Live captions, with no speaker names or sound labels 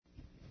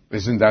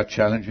Isn't that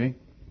challenging?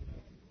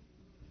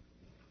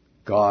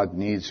 God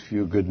needs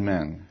few good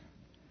men,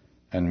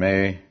 and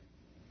may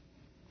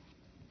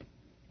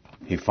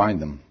He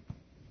find them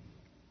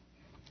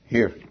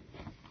here.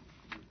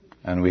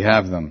 And we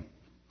have them.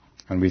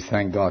 And we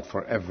thank God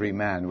for every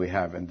man we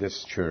have in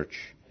this church.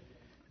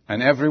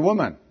 And every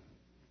woman.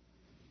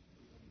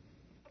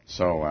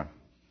 So,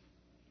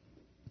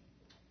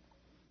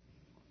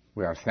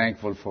 we are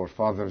thankful for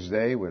Father's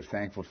Day. We're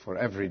thankful for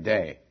every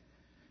day.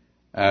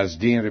 As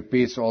Dean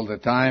repeats all the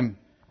time,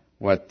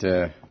 what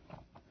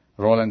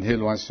Roland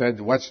Hill once said,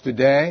 what's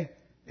today?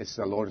 It's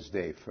the Lord's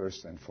Day,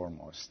 first and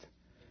foremost.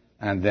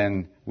 And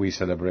then we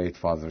celebrate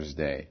Father's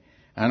Day.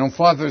 And on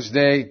Father's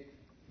Day,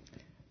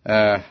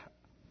 I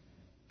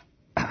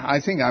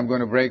think I'm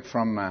going to break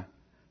from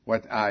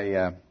what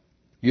I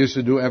used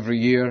to do every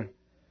year.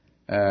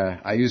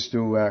 I used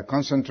to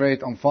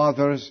concentrate on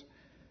fathers.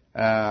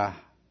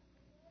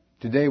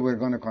 Today we're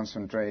going to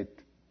concentrate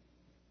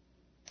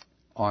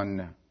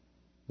on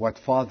what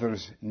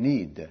fathers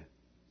need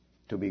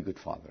to be good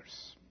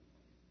fathers.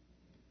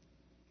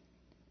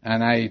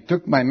 And I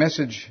took my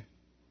message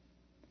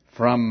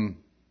from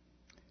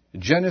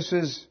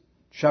Genesis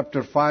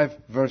chapter 5,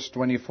 verse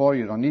 24.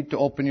 You don't need to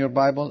open your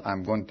Bible.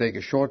 I'm going to take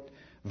a short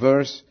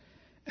verse.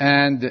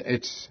 And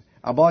it's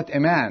about a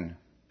man.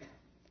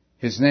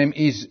 His name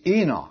is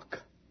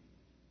Enoch.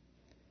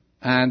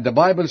 And the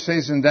Bible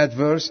says in that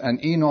verse,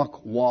 and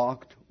Enoch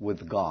walked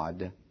with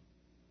God,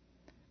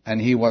 and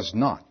he was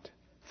not,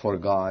 for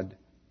God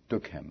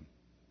took him.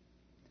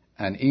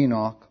 And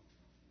Enoch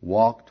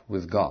walked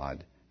with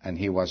God, and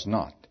he was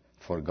not,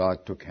 for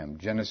God took him.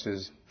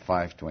 Genesis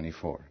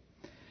 5:24.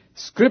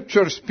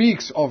 Scripture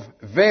speaks of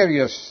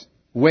various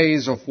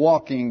ways of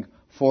walking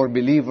for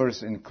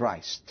believers in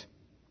Christ.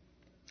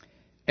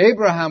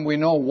 Abraham, we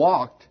know,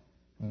 walked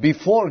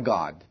before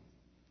God,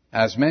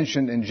 as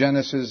mentioned in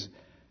Genesis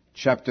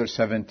chapter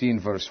 17,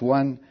 verse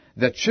 1.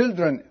 The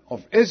children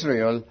of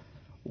Israel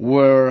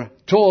were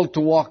told to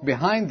walk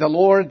behind the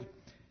Lord.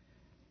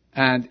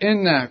 And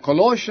in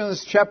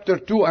Colossians chapter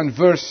 2 and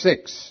verse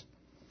 6,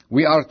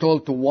 we are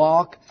told to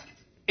walk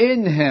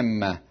in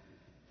Him.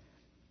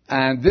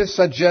 And this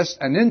suggests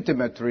an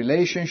intimate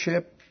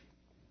relationship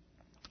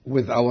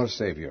with our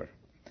Savior.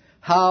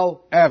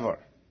 However,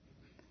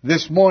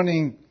 this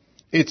morning,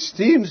 it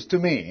seems to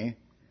me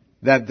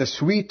that the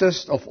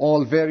sweetest of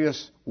all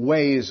various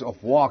ways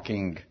of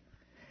walking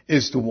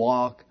is to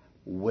walk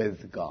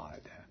with God.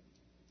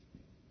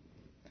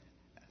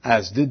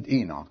 As did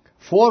Enoch.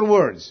 4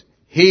 words.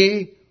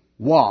 He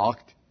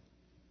walked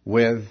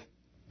with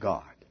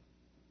God.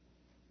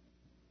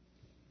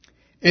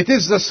 It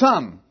is the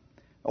sum.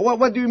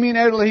 What do you mean,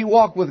 Errol, he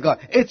walked with God?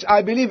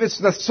 I believe it's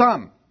the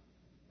sum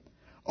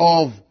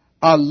of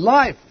a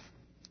life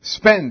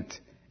spent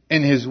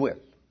in His will.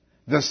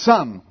 The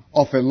sum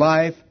of a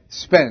life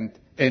spent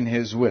in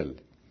His will.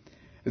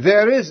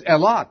 There is a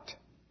lot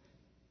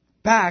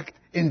packed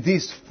in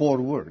these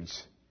 4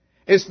 words.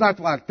 It's not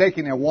like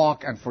taking a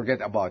walk and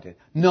forget about it.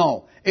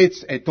 No,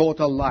 it's a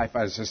total life,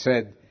 as I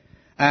said.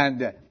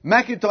 And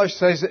McIntosh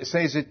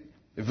says it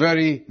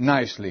very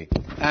nicely,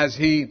 as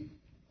he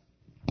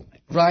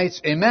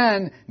writes, a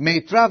man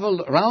may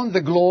travel around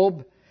the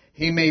globe,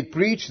 he may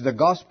preach the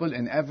gospel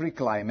in every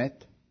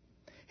climate,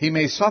 he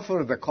may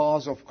suffer the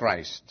cause of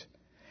Christ,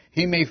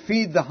 he may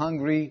feed the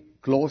hungry,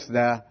 clothe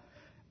the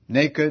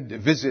naked,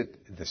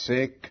 visit the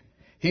sick,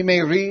 he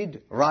may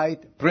read,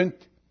 write, print,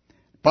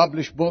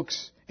 publish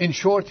books. In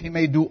short, he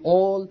may do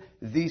all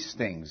these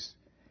things.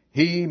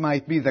 He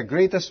might be the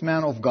greatest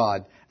man of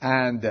God,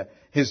 and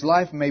his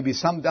life may be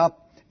summed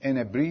up in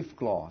a brief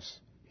clause.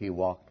 He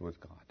walked with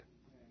God.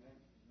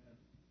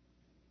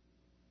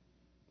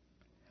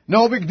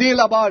 No big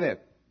deal about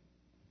it.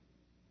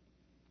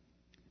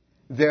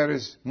 There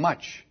is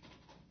much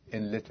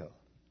in little.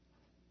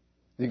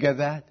 You get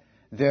that?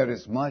 There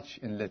is much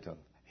in little.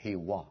 He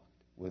walked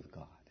with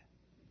God.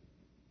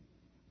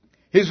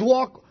 His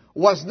walk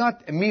was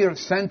not a mere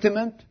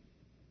sentiment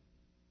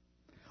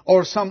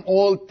or some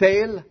old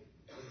tale.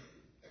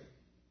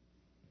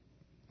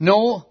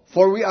 No,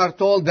 for we are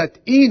told that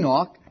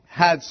Enoch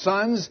had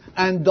sons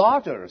and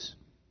daughters.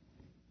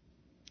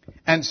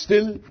 And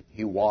still,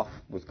 he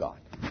walked with God.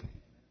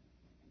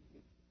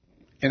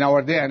 In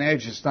our day and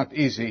age, it's not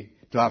easy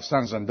to have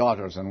sons and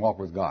daughters and walk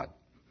with God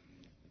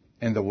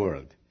in the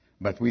world.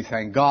 But we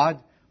thank God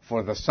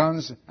for the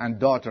sons and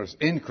daughters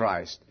in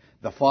Christ.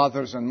 The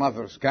fathers and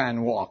mothers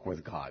can walk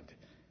with God.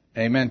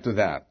 Amen to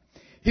that.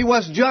 He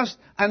was just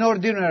an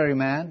ordinary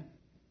man.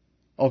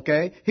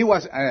 Okay? He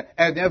was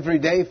an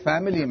everyday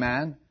family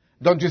man.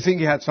 Don't you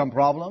think he had some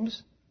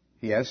problems?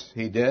 Yes,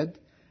 he did.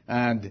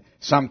 And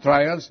some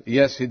trials?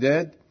 Yes, he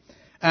did.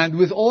 And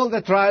with all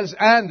the trials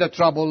and the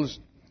troubles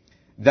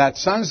that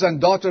sons and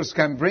daughters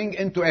can bring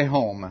into a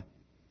home,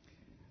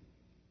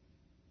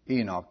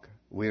 Enoch,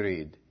 we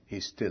read, he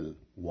still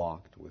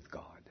walked with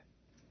God.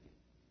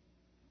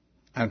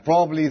 And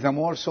probably the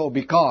more so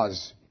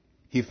because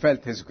he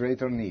felt his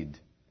greater need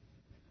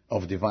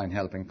of divine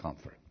help and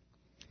comfort.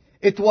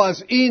 It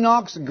was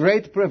Enoch's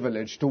great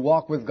privilege to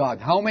walk with God.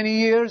 How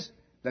many years?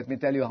 Let me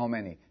tell you how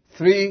many.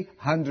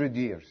 300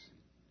 years.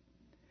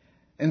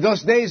 In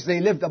those days, they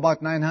lived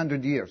about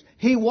 900 years.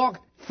 He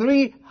walked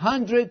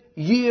 300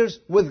 years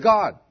with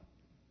God.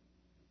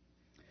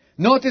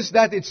 Notice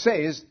that it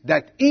says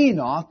that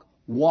Enoch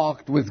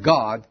walked with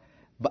God,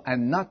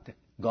 and not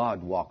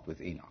God walked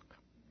with Enoch.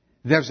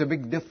 There's a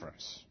big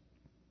difference.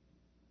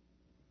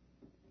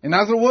 In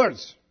other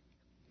words,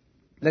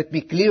 let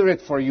me clear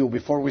it for you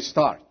before we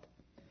start.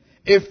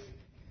 If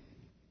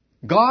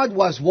God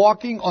was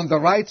walking on the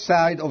right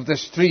side of the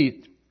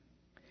street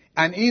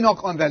and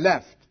Enoch on the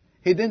left,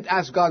 he didn't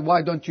ask God,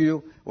 why don't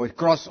you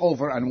cross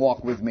over and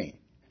walk with me?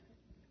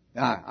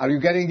 Are you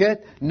getting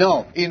it?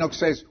 No. Enoch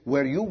says,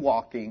 where you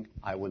walking,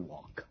 I will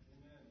walk.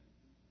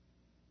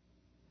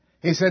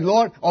 He said,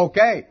 Lord,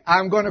 okay,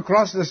 I'm going to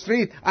cross the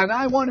street and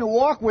I want to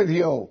walk with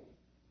you.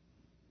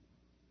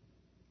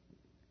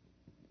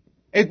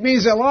 It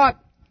means a lot.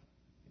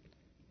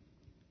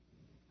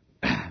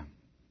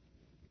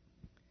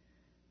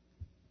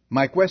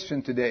 My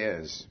question today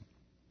is,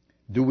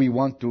 do we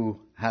want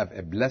to have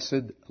a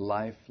blessed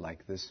life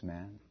like this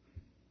man?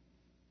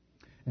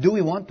 Do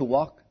we want to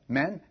walk,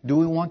 men? Do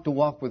we want to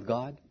walk with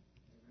God?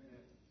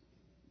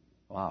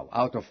 Wow,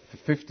 out of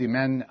 50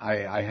 men,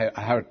 I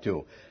heard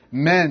 2.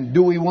 Men,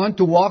 do we want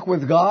to walk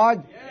with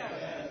God?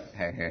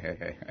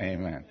 Yes.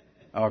 Amen.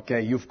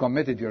 Okay, you've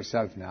committed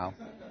yourself now.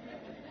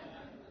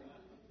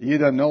 You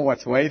don't know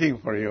what's waiting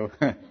for you.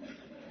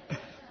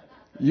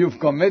 You've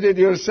committed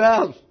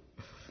yourself.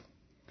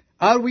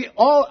 Are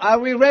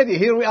we ready?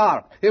 Here we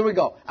are. Here we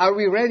go. Are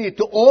we ready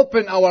to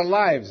open our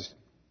lives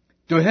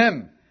to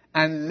Him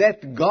and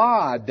let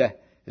God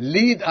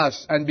lead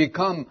us and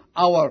become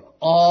our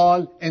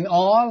all in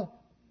all?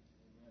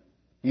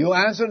 You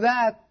answer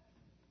that.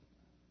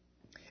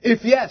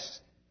 If yes,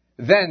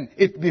 then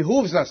it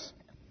behooves us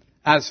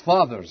as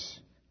fathers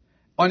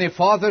on a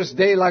Father's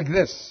Day like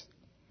this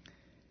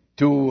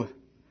to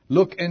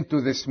look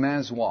into this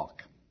man's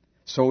walk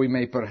so we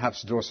may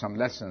perhaps draw some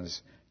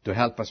lessons to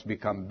help us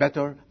become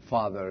better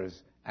fathers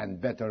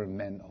and better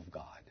men of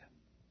God.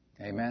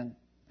 Amen?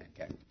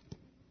 Okay.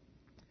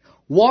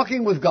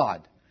 Walking with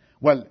God.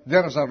 Well,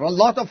 there's a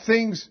lot of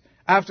things.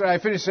 After I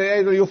finish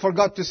saying, hey, you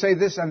forgot to say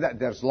this and that.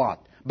 There's a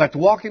lot. But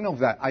walking of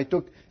that, I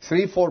took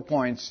 3-4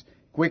 points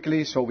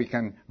quickly so we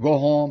can go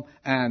home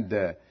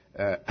and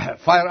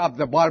fire up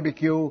the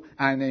barbecue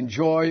and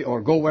enjoy,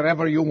 or go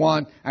wherever you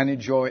want and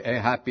enjoy a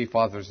happy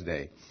Father's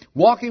Day.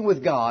 Walking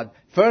with God,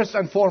 first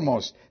and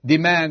foremost,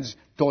 demands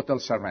total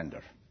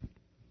surrender.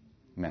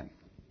 Amen.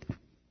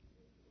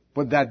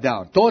 Put that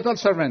down. Total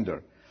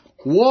surrender.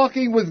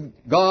 Walking with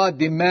God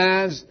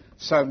demands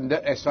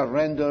a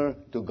surrender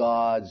to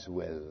God's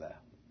will.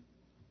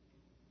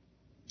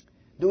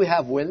 Do we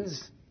have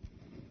wills?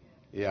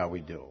 Yeah,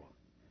 we do.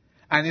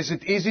 And is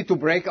it easy to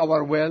break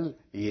our will?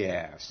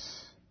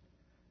 Yes.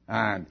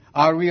 And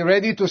are we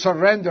ready to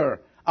surrender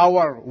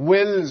our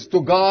wills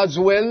to God's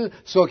will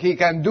so He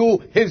can do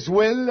His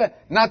will,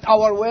 not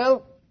our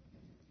will?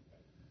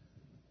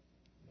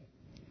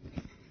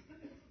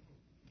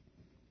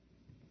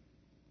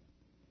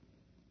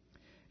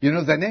 You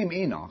know, the name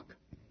Enoch,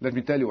 let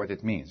me tell you what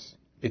it means.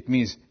 It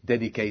means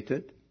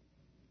dedicated.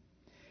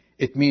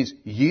 It means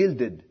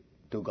yielded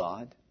to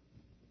God.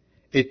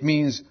 It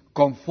means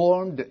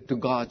conformed to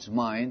God's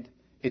mind.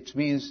 It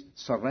means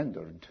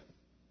surrendered.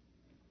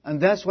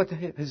 And that's what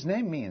his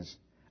name means.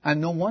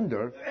 And no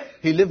wonder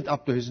he lived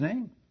up to his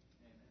name.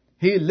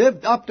 He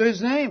lived up to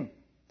his name.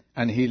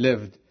 And he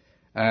lived.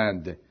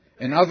 And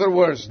in other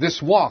words,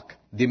 this walk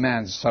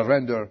demands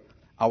surrender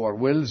our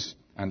wills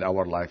and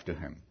our life to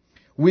Him.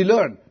 We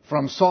learn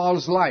from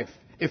Saul's life,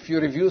 if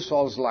you review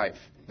Saul's life,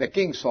 the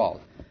King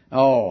Saul,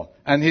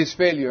 and his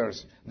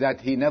failures, that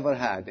he never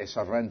had a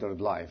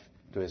surrendered life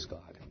to his God.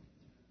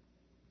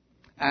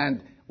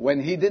 And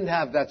when he didn't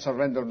have that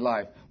surrendered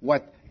life,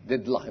 what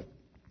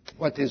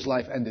his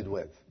life ended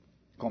with?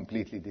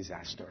 Completely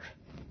disaster.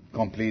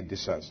 Complete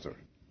disaster.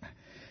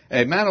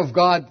 A man of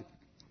God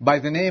by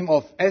the name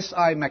of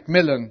S.I.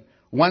 Macmillan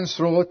once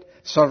wrote,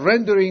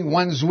 surrendering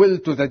one's will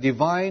to the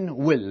divine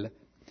will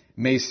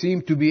may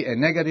seem to be a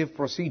negative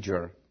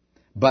procedure,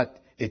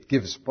 but it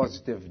gives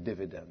positive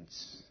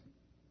dividends.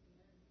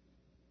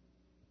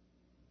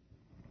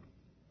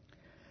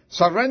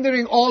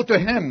 Surrendering all to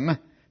Him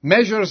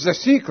measures the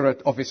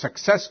secret of a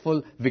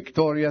successful,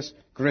 victorious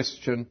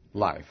Christian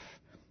life.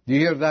 Do you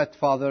hear that,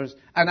 fathers?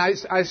 And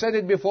I said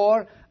it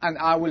before, and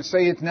I will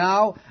say it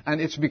now,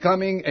 and it's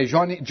becoming a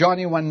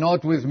Johnny one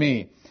note with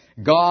me.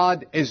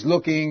 God is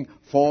looking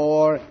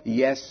for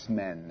yes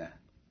men.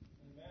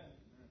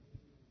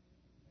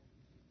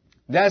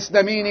 That's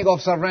the meaning of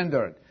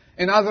surrendered.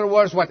 In other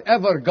words,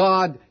 whatever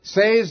God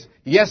says,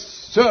 yes,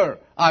 sir,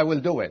 I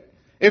will do it.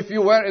 If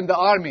you were in the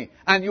army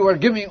and you were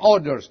giving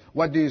orders,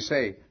 what do you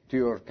say to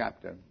your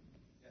captain?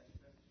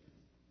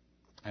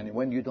 And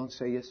when you don't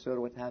say yes, sir,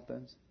 what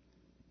happens?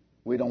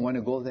 We don't want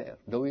to go there,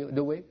 do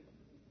we?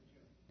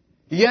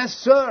 Yes,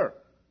 sir.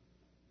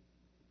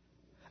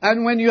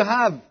 And when you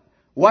have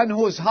one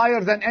who is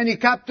higher than any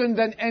captain,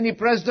 than any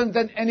president,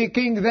 than any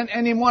king, than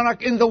any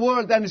monarch in the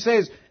world, and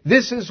says,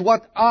 this is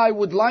what I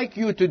would like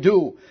you to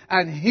do.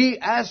 And he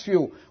asks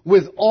you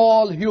with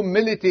all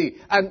humility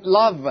and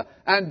love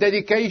and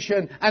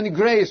dedication and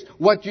grace,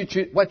 what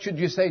should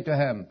you say to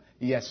him?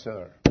 Yes,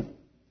 sir.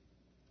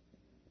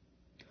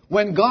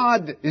 When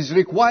God is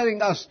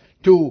requiring us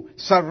to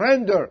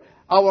surrender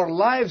our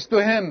lives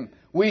to him,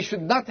 we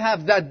should not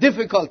have that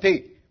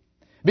difficulty,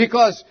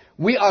 because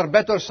we are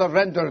better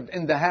surrendered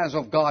in the hands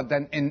of God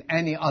than in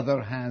any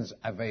other hands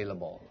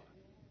available.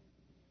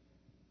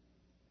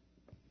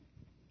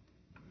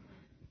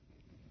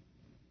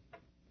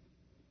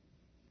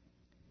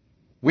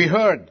 We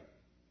heard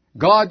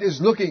God is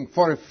looking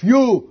for a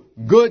few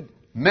good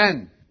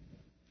men,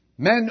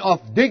 men of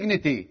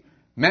dignity,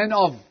 men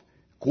of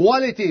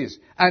qualities,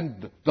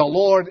 and the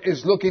Lord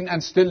is looking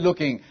and still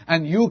looking,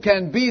 and you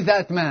can be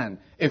that man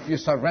if you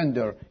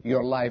surrender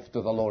your life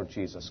to the Lord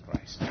Jesus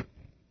Christ.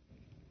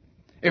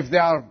 If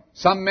there are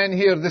some men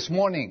here this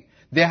morning,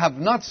 they have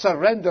not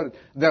surrendered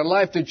their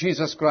life to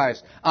Jesus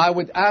Christ, I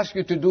would ask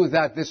you to do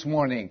that this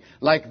morning.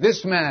 Like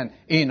this man,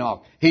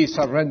 Enoch, he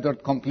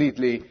surrendered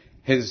completely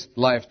his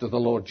life to the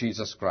Lord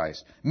Jesus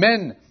Christ.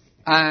 Men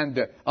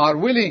and are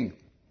willing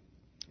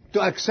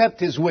to accept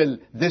his will.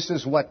 This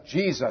is what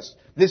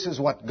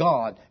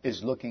God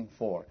is looking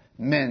for.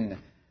 Men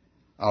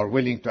are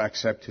willing to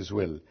accept his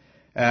will.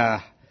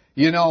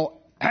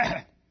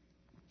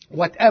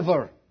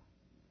 Whatever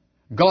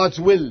God's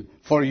will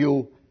for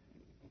you,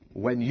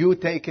 when you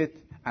take it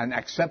and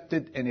accept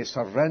it in a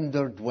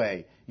surrendered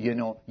way,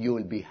 you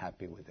will be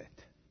happy with it.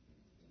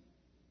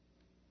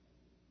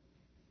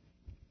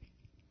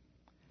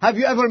 Have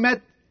you ever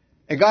met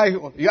a guy,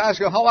 you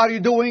ask him, how are you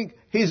doing?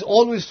 He's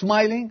always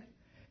smiling.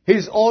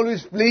 He's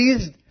always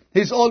pleased.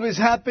 He's always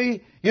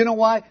happy. You know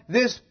why?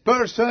 This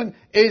person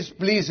is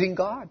pleasing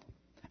God.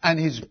 And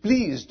he's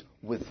pleased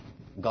with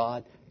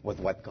God, with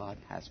what God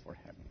has for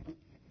him.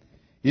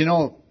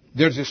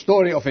 There's a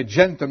story of a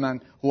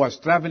gentleman who was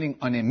traveling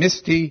on a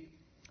misty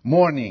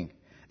morning.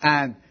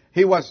 And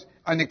he was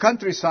on the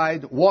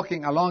countryside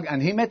walking along,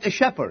 and he met a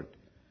shepherd.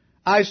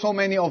 I saw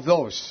many of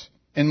those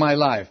in my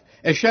life.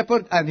 A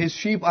shepherd and his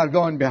sheep are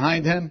going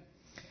behind him.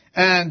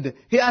 And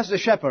he asked the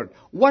shepherd,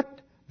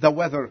 what the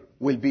weather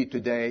will be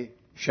today,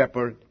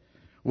 shepherd?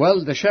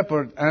 Well, the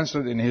shepherd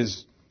answered in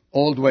his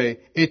old way,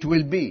 it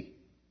will be,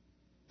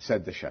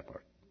 said the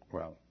shepherd.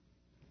 Well,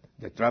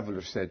 the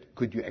traveler said,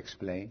 could you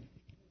explain?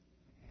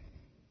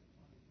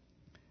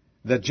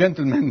 The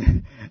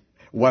gentleman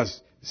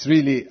was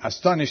really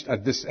astonished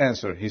at this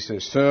answer. He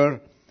says, sir,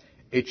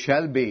 it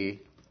shall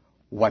be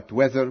what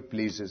weather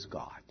pleases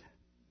God.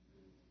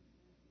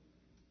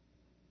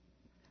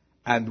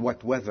 And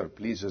what weather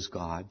pleases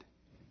God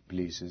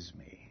pleases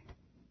me.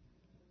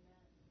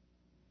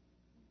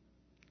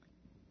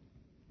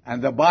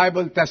 And the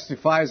Bible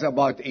testifies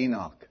about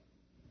Enoch.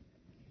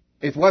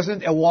 It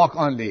wasn't a walk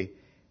only.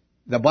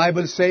 The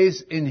Bible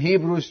says in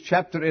Hebrews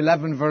chapter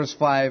 11 verse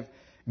 5,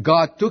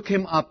 God took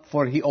him up,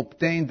 for he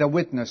obtained the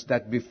witness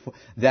that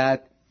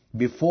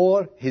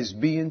before his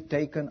being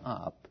taken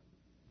up,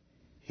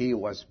 he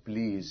was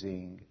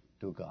pleasing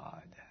to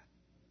God.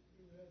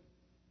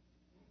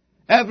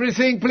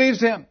 Everything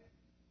pleased him.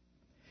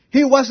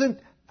 He wasn't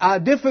a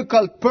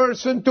difficult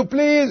person to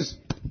please.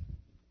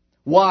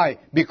 Why?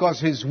 Because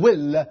his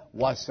will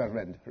was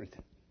surrendered.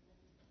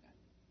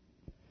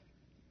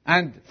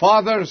 And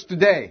fathers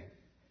today,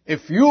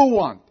 if you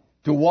want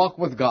to walk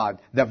with God,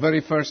 the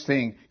very first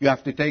thing, you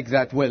have to take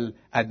that will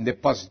and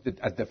deposit it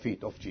at the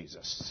feet of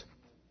Jesus.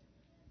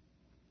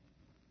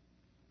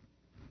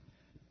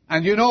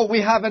 And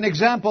we have an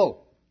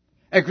example,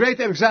 a great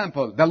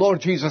example, the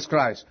Lord Jesus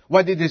Christ.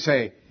 What did he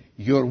say?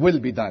 Your will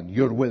be done,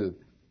 your will,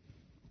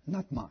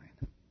 not mine.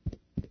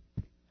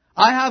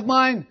 I have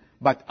mine,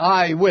 but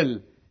I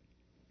will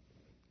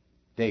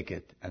take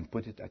it and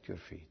put it at your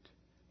feet.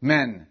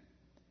 Men,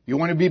 you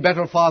want to be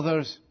better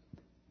fathers?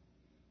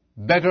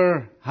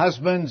 Better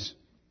husbands,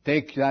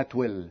 take that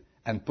will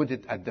and put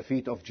it at the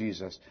feet of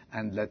Jesus,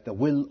 and let the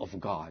will of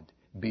God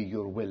be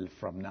your will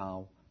from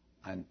now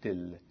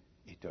until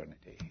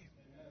eternity.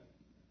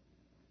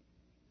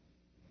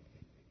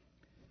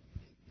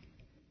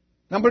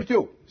 Number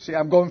 2, see,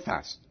 I'm going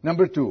fast.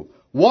 Number 2,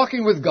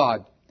 walking with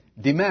God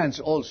demands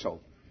also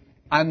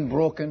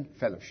unbroken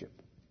fellowship.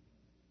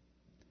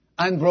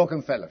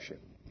 Unbroken fellowship.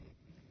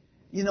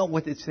 You know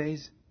what it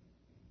says?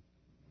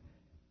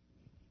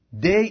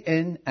 Day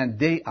in and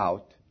day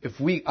out, if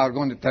we are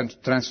going to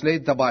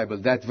translate the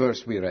Bible, that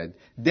verse we read,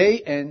 day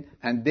in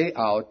and day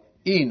out,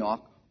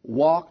 Enoch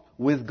walked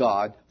with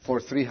God for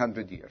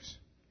 300 years.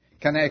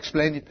 Can I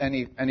explain it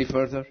any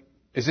further?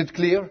 Is it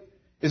clear?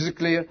 Is it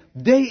clear?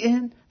 Day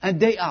in and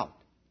day out.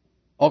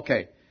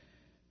 Okay.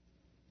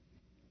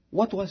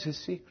 What was his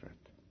secret?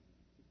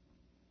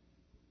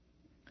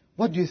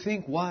 What do you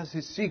think was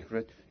his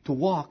secret to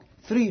walk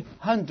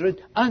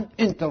 300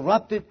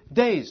 uninterrupted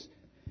days?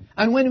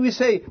 And when we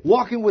say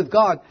walking with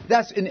God,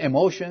 that's in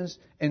emotions,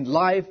 in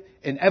life,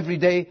 in every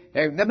day.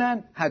 The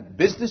man had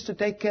business to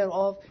take care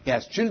of. He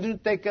has children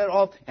to take care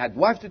of. He had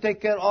wife to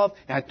take care of.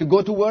 He had to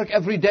go to work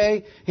every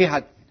day. He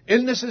had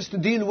illnesses to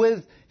deal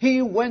with.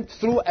 He went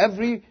through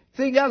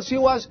everything else. He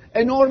was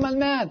a normal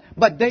man.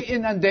 But day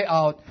in and day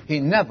out, he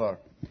never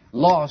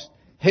lost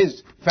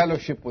his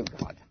fellowship with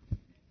God.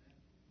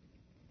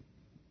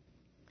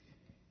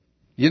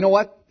 You know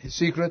what? His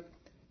secret?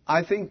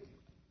 I think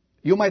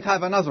you might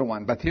have another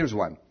one, but here's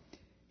one.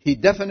 He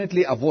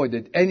definitely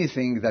avoided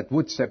anything that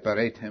would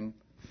separate him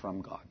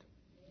from God.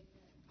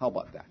 How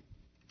about that?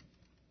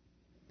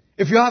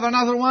 If you have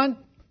another one,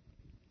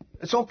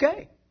 it's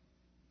okay.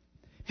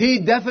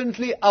 He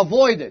definitely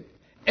avoided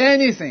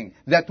anything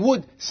that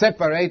would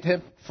separate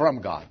him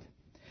from God.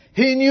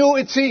 He knew,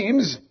 it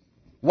seems,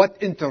 what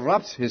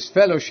interrupts his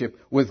fellowship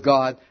with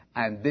God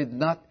and did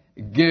not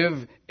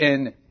give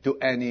in to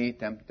any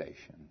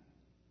temptation.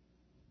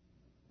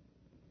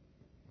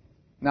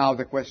 Now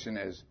the question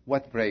is,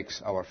 what breaks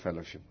our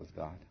fellowship with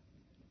God?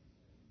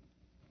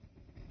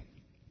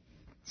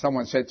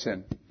 Someone said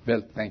sin.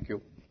 Bill, thank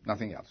you.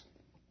 Nothing else.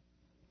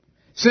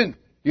 Sin.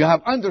 You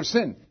have under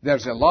sin.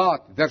 There's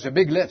a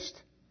big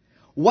list.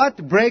 What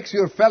breaks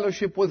your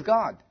fellowship with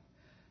God?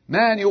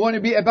 Man, you want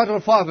to be a better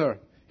father,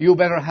 you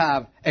better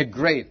have a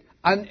great,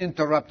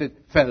 uninterrupted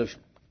fellowship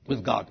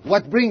with God.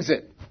 What brings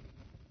it?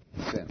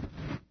 Sin.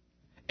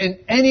 In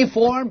any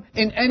form,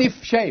 in any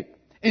shape,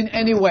 in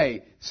any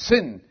way,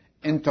 sin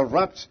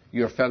interrupts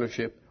your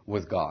fellowship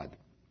with God.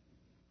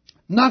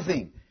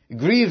 Nothing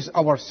grieves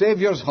our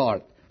Savior's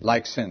heart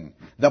like sin.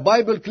 The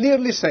Bible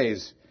clearly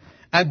says,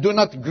 and do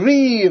not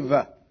grieve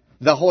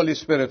the Holy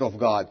Spirit of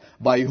God,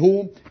 by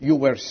whom you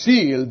were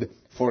sealed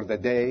for the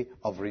day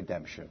of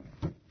redemption.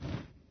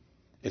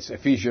 It's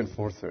Ephesians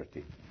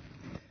 4:30.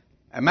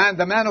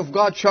 The man of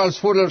God, Charles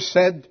Fuller,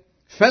 said,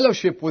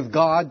 fellowship with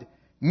God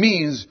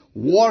means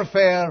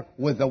warfare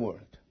with the world.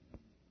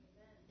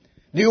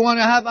 Do you want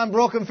to have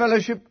unbroken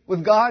fellowship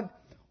with God?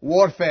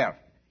 Warfare.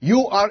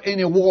 You are in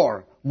a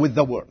war with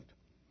the world.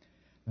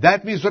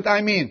 That means what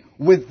I mean,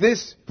 with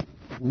this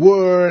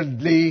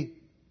worldly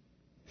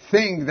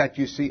thing that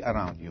you see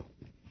around you.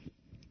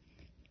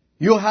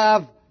 You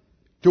have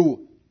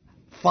to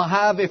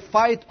have a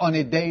fight on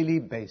a daily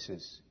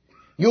basis.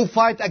 You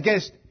fight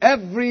against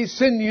every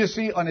sin you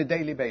see on a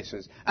daily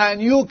basis. And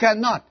you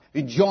cannot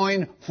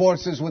join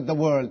forces with the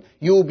world.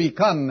 You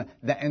become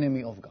the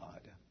enemy of God.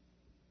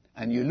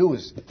 And you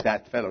lose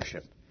that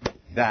fellowship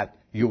that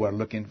you were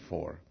looking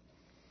for.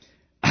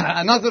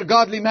 Another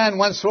godly man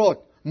once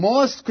wrote,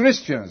 most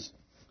Christians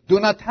do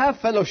not have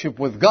fellowship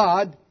with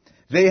God.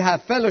 They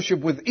have fellowship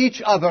with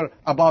each other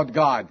about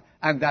God.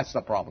 And that's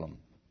the problem.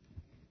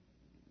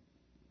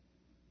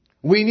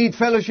 We need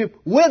fellowship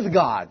with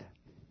God.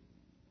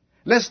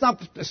 Let's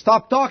not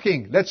stop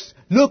talking. Let's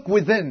look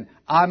within.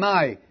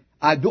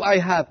 Do I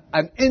have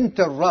an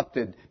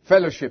interrupted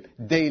fellowship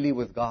daily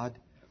with God?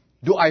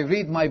 Do I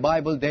read my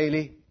Bible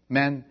daily,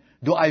 men?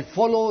 Do I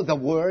follow the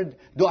Word?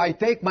 Do I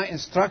take my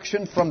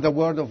instruction from the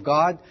Word of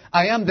God?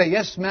 I am the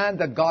yes man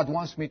that God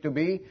wants me to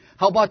be.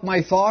 How about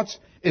my thoughts?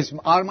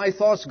 Are my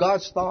thoughts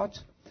God's thoughts?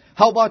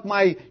 How about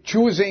my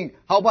choosing?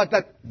 How about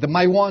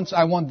my wants?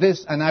 I want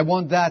this, and I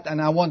want that,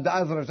 and I want the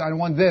others, I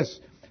want this.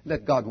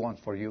 Let God want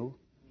for you.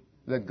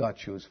 Let God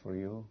choose for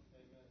you.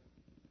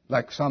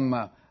 Like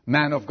some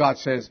man of God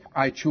says,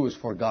 I choose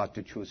for God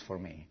to choose for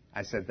me.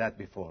 I said that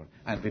before,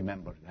 and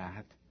remember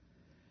that.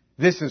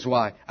 This is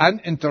why.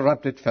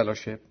 Uninterrupted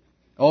fellowship.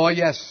 Oh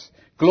yes,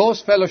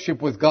 close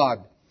fellowship with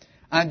God.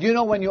 And you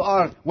know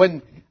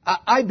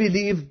I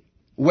believe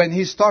when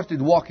he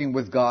started walking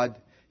with God,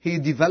 he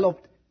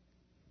developed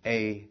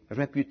a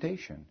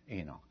reputation,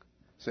 Enoch.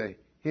 Say,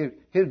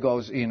 here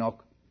goes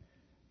Enoch.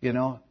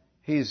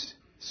 He's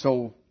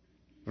so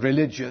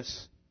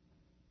religious.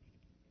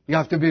 You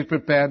have to be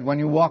prepared when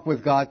you walk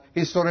with God.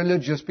 He's so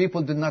religious.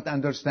 People did not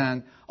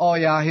understand. Oh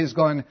yeah, he's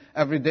going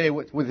every day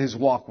with his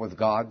walk with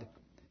God.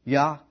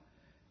 Yeah.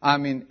 I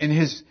mean, in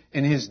his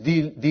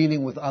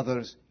dealing with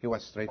others, he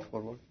was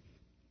straightforward.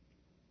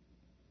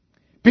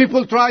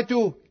 People tried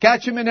to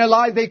catch him in a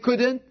lie. They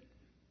couldn't.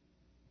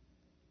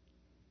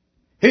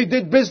 He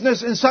did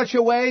business in such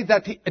a way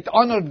that it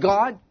honored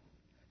God.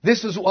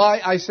 This is why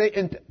I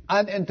say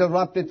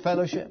uninterrupted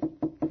fellowship.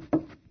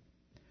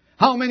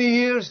 How many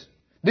years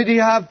did he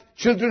have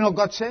children who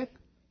got sick?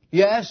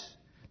 Yes.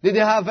 Did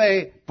he have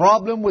a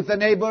problem with the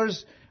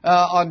neighbors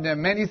on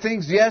many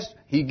things? Yes.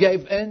 He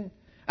gave in.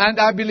 And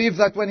I believe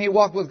that when he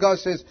walked with God,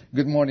 says,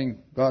 good morning,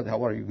 God,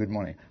 how are you? Good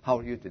morning. How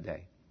are you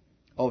today?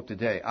 Oh,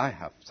 today I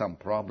have some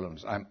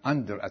problems. I'm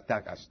under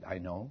attack, as I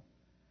know.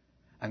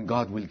 And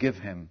God will give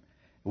him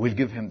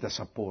the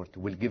support,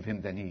 will give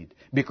him the need.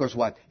 Because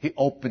what? He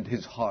opened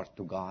his heart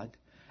to God.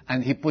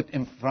 And he put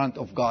in front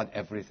of God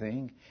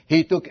everything.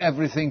 He took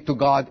everything to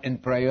God in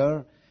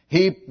prayer.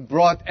 He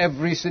brought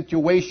every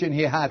situation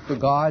he had to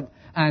God.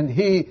 And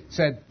he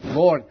said,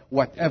 Lord,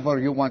 whatever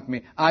you want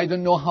me. I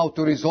don't know how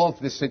to resolve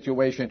this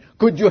situation.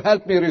 Could you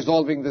help me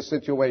resolving this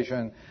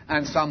situation?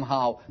 And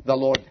somehow the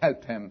Lord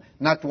helped him.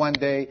 Not one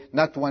day,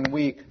 not 1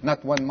 week,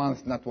 not 1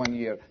 month, not 1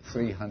 year.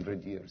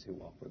 300 years he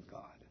walked with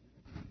God.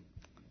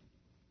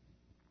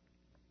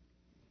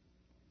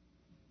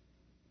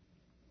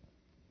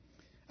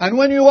 And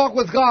when you walk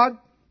with God,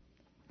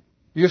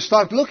 you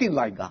start looking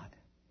like God.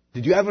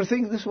 Did you ever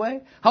think this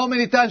way? How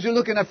many times you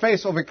look in the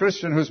face of a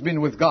Christian who's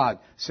been with God,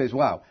 says,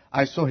 wow,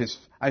 I saw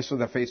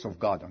the face of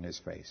God on his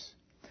face.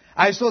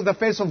 I saw the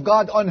face of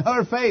God on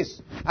her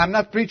face. I'm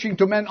not preaching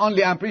to men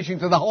only, I'm preaching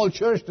to the whole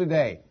church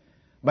today.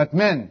 But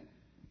men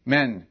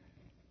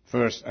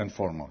first and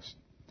foremost.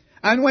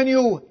 And when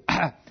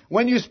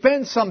you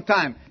spend some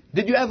time,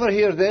 did you ever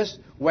hear this?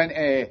 When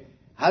a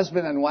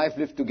husband and wife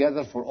live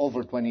together for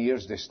over 20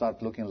 years, they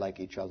start looking like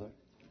each other.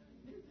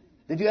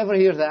 Did you ever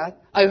hear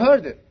that? I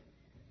heard it.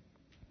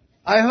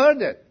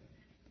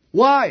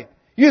 Why?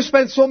 You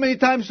spend so many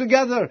times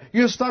together.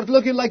 You start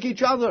looking like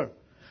each other.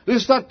 You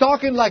start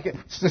talking like it.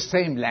 It's the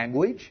same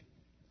language.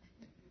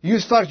 You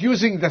start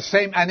using the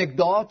same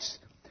anecdotes.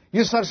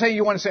 You start saying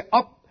you want to say,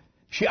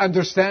 she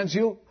understands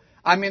you.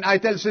 I mean, I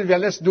tell Sylvia,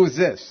 let's do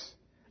this.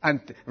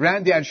 And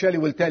Randy and Shelley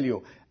will tell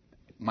you,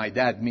 my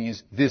dad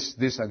means this,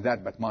 and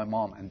that, but my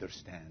mom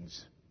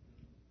understands.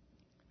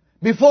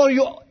 Before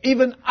you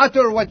even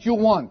utter what you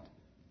want,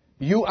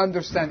 you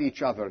understand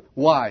each other.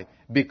 Why?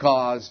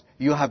 Because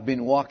you have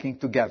been walking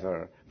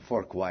together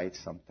for quite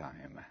some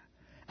time.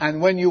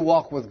 And when you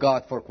walk with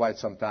God for quite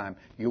some time,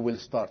 you will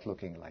start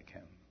looking like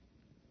Him.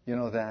 You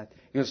know that?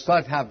 You'll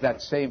start to have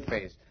that same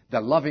face,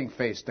 the loving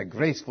face, the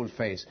graceful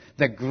face,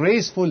 the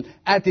graceful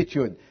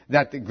attitude,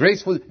 that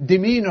graceful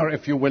demeanor,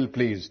 if you will,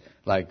 please,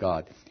 like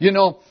God. You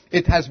know,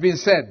 it has been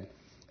said,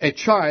 a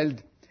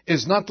child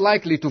is not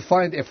likely to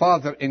find a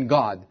father in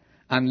God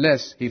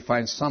unless he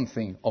finds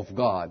something of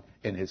God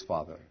in his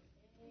father.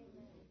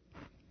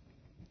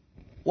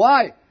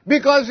 Why?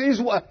 Because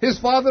his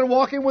father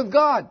walking with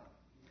God.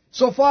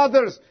 So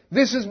fathers,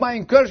 this is my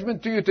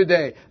encouragement to you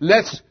today.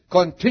 Let's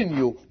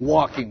continue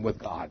walking with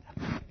God.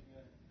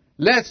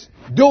 Let's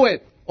do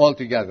it all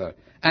together.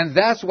 And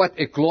that's what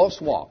a close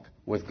walk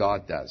with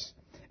God does.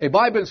 A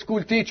Bible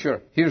school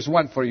teacher, here's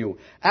one for you,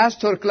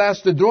 asked her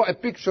class to draw a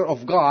picture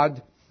of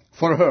God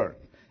for her.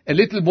 A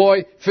little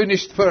boy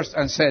finished first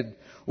and said,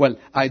 well,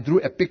 I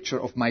drew a picture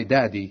of my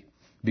daddy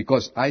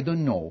because I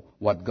don't know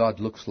what God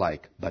looks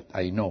like, but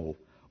I know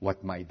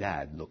what my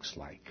dad looks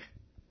like.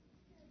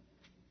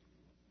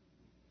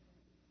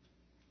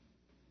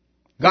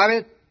 Got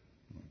it?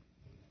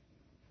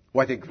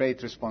 What a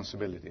great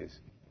responsibility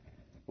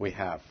we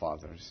have,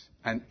 fathers,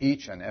 and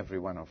each and every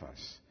one of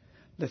us.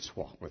 Let's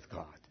walk with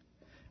God.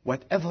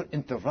 Whatever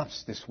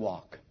interrupts this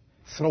walk,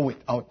 throw it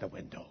out the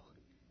window.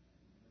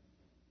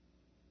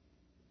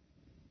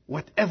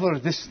 Whatever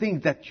this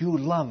thing that you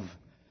love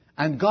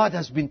and God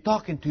has been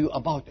talking to you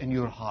about in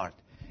your heart,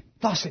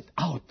 toss it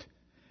out,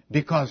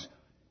 because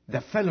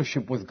the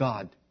fellowship with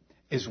God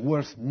is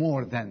worth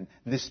more than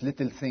this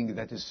little thing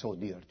that is so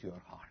dear to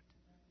your heart.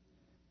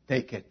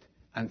 Take it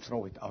and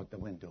throw it out the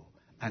window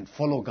and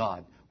follow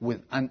God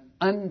with an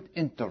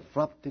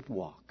uninterrupted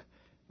walk.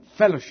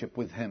 Fellowship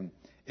with Him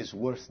is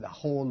worth the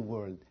whole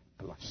world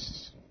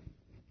plus.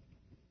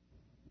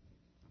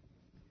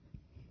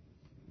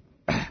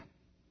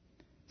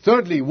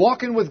 Thirdly,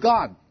 walking with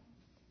God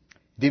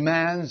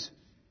demands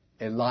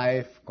a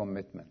life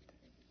commitment.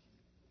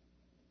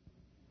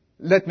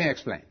 Let me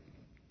explain.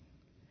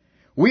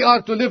 We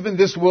are to live in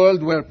this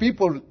world where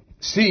people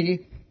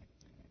see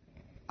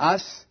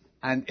us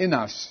and in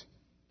us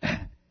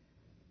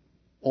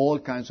all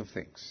kinds of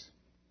things.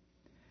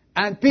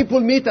 And people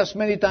meet us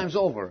many times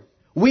over.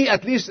 We,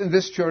 at least in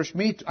this church,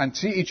 meet and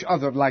see each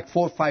other like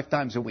 4 or 5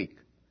 times a week,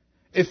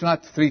 if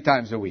not 3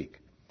 times a week.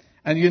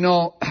 And you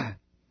know,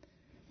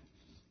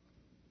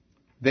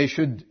 they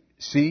should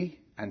see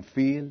and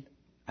feel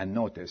and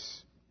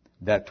notice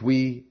that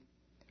we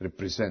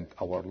represent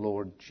our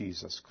Lord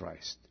Jesus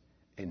Christ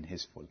in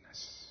His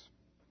fullness.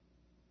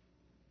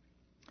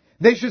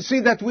 They should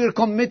see that we're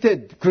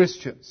committed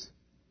Christians.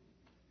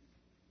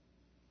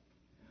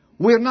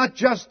 We're not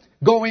just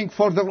going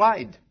for the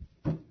ride.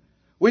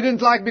 We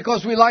didn't like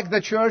because we like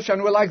the church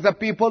and we like the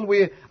people.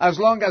 As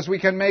long as we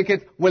can make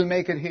it, we'll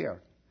make it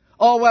here.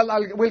 Oh,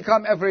 well, we'll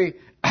come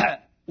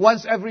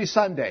once every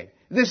Sunday.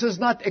 This is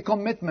not a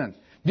commitment.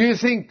 Do you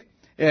think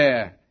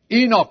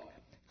Enoch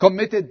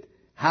committed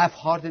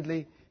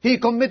half-heartedly? He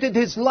committed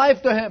his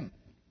life to Him.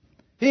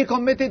 He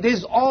committed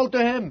his all to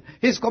Him.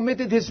 He's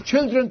committed his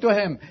children to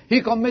Him.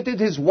 He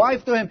committed his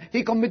wife to Him.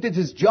 He committed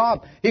his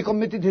job. He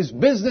committed his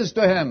business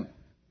to Him.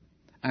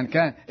 And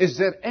is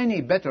there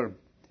any better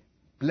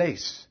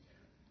place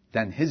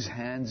than His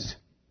hands?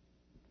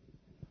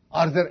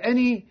 Are there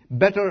any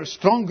better,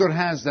 stronger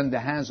hands than the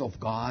hands of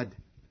God?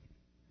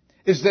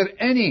 Is there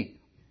any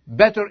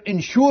better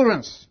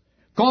insurance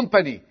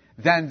company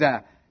than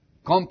the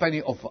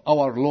company of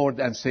our Lord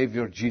and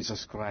Savior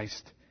Jesus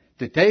Christ?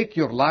 To take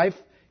your life,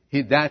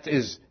 that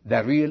is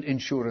the real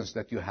insurance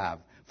that you have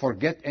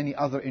Forget any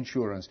other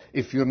insurance.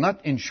 If you're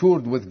not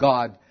insured with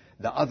God,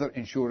 the other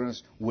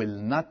insurance will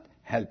not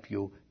help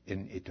you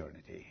in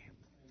eternity.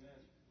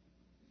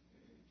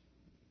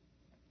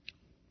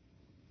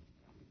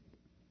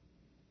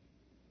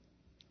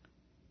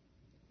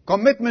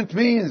 Commitment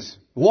means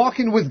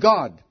walking with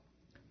God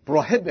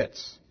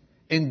prohibits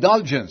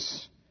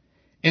indulgence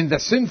in the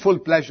sinful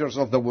pleasures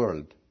of the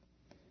world.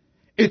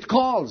 It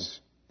calls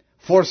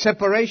for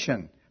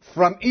separation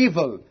from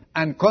evil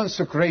and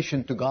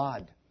consecration to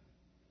God.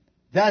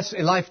 That's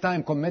a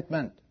lifetime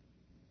commitment.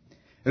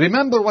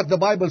 Remember what the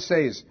Bible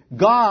says.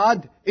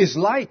 God is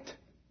light,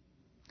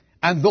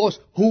 and those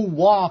who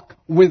walk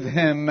with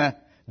Him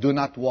do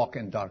not walk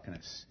in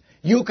darkness.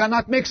 You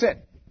cannot mix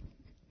it.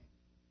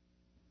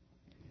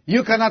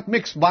 You cannot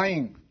mix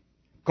buying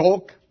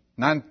Coke,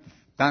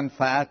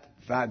 non-fat,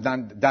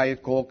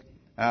 diet Coke,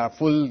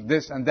 full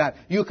this and that.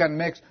 You can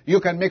mix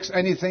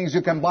anything.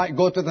 You can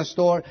go to the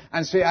store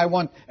and say, I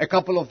want a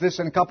couple of this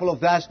and a couple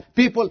of that.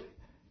 People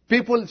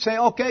say,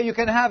 okay, you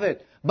can have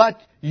it. But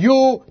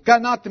you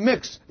cannot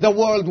mix the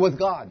world with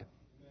God.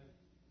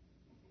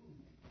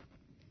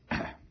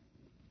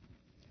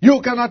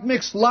 You cannot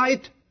mix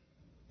light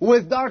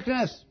with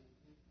darkness.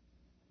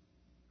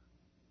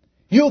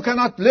 You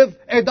cannot live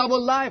a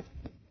double life.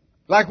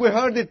 Like we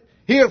heard it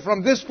here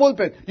from this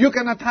pulpit. You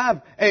cannot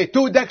have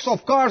 2 decks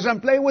of cards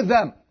and play with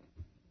them.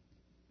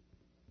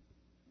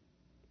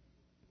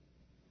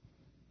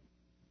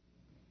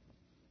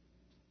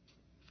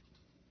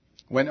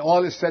 When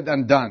all is said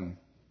and done,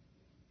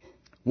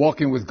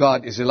 walking with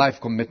God is a life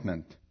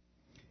commitment.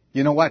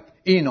 You know what?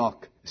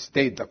 Enoch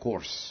stayed the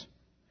course,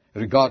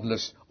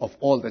 regardless of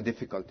all the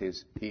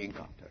difficulties he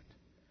encountered.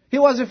 He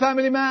was a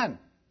family man.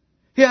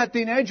 He had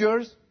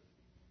teenagers.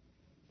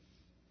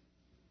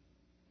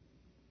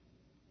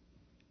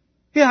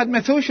 He had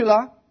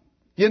Methuselah.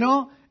 You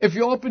know, if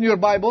you open your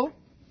Bible,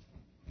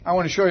 I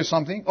want to show you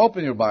something.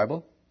 Open your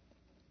Bible,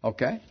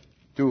 okay,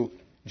 to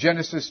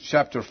Genesis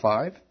chapter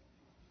 5.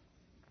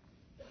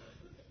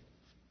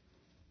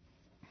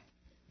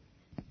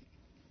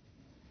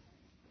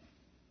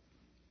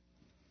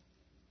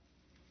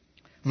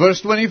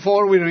 Verse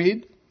 24 we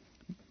read,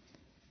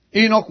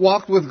 Enoch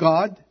walked with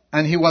God,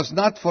 and he was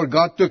not, for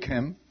God took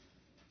him.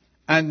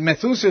 And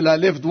Methuselah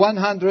lived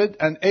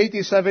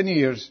 187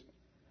 years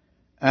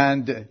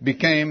and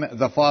became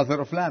the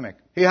father of Lamech.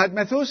 He had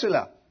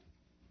Methuselah.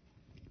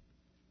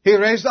 He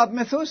raised up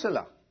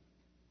Methuselah.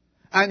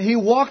 And he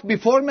walked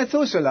before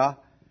Methuselah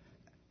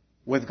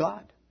with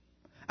God.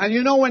 And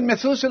you know, when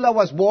Methuselah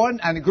was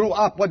born and grew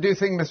up, what do you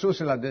think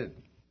Methuselah did?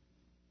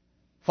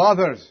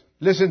 Fathers,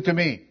 listen to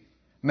me.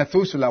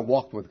 Methuselah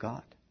walked with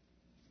God.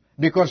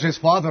 Because his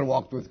father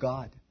walked with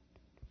God.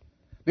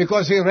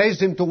 Because he raised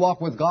him to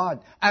walk with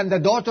God. And the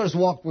daughters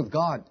walked with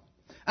God.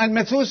 And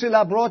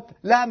Methuselah brought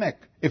Lamech.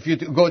 If you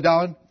go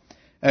down,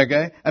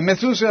 okay. And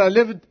Methuselah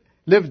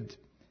lived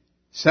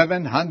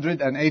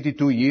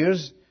 782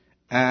 years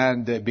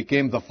and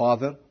became the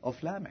father of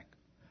Lamech.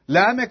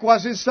 Lamech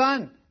was his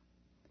son.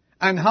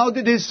 And how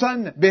did his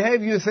son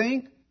behave, you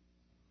think?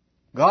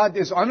 God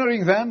is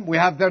honoring them. We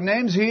have their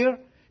names here.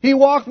 He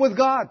walked with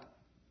God.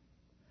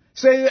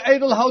 Say,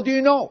 Adel, how do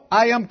you know?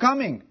 I am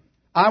coming.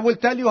 I will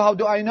tell you how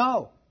do I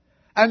know.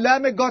 And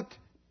Lamech got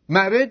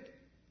married.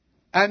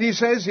 And he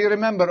says, he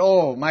remembered,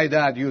 oh, my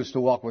dad used to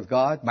walk with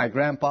God. My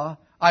grandpa.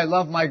 I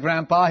love my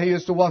grandpa. He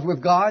used to walk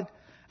with God.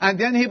 And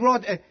then he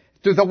brought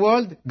to the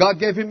world, God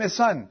gave him a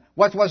son.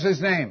 What was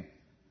his name?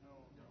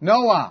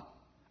 Noah.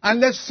 And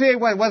let's see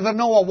whether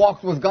Noah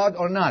walked with God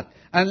or not.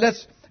 And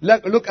let's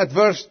look at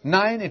verse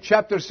 9 in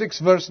chapter 6,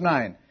 verse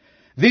 9.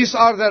 These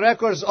are the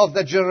records of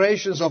the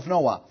generations of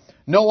Noah.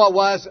 Noah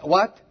was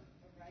what?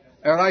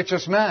 A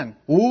righteous man.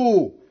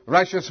 Ooh,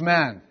 righteous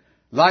man.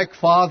 Like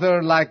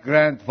father, like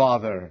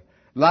grandfather.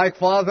 Like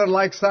father,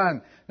 like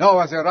son. Noah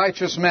was a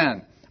righteous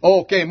man.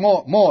 Okay,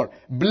 more.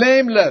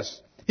 Blameless.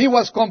 He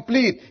was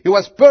complete. He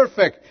was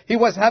perfect. He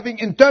was having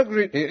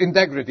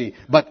integrity.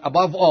 But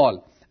above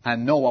all,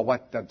 and Noah,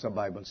 what does the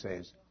Bible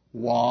says?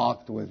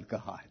 Walked with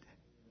God.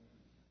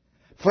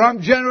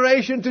 From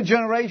generation to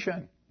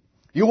generation.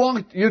 You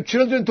want your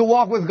children to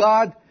walk with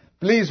God?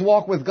 Please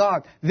walk with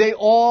God. They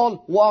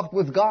all walked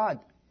with God.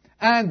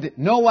 And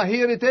Noah,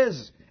 here it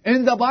is,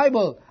 in the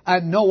Bible.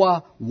 And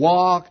Noah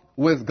walked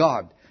with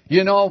God.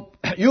 You know,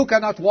 you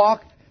cannot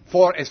walk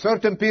for a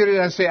certain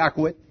period and say, I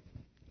quit.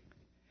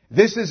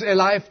 This is a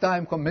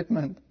lifetime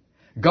commitment.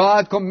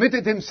 God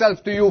committed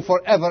Himself to you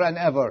forever and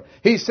ever.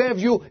 He saved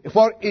you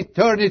for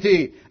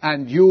eternity.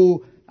 And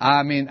you,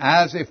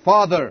 as a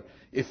father,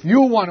 if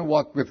you want to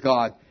walk with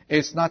God,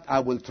 it's not, I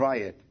will try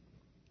it.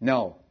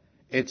 No.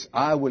 It's,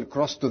 I will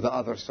cross to the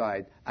other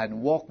side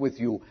and walk with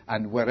you,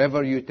 and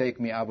wherever you take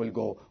me, I will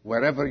go.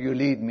 Wherever you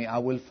lead me, I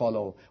will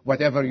follow.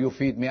 Whatever you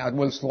feed me, I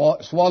will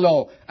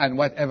swallow. And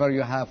whatever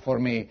you have for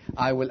me,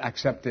 I will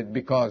accept it,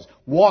 because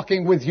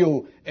walking with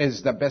you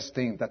is the best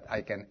thing that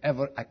I can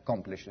ever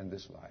accomplish in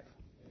this life.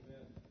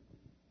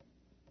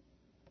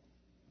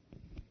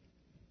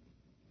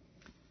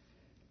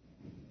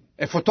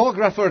 A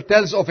photographer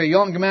tells of a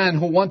young man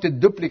who wanted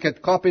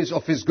duplicate copies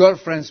of his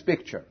girlfriend's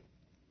picture.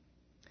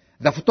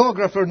 The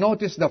photographer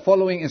noticed the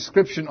following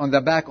inscription on the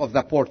back of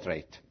the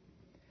portrait.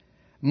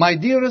 "My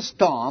dearest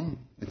Tom,"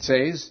 it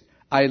says,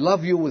 "I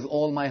love you with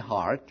all my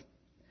heart.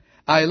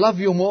 I love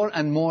you more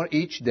and more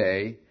each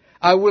day.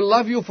 I will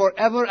love you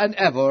forever and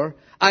ever.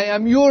 I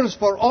am yours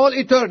for all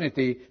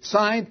eternity.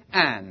 Signed,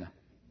 Anne."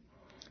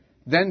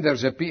 Then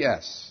there's a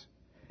P.S.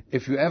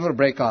 "If you ever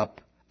break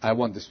up, I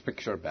want this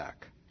picture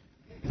back."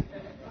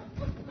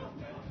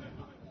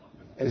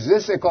 Is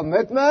this a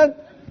commitment?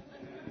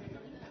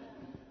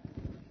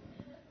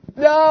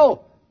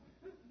 No.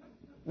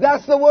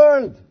 That's the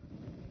world.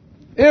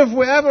 If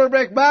we ever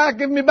break back,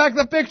 give me back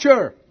the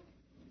picture.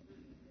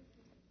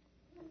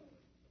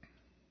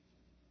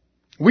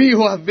 We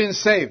who have been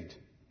saved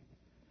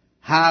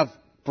have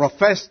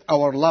professed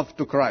our love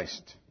to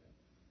Christ.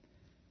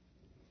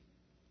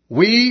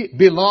 We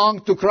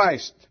belong to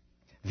Christ.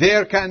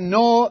 There can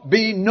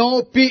be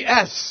no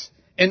P.S.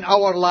 in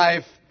our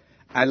life,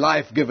 a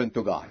life given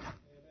to God.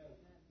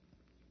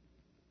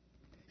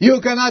 You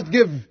cannot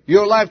give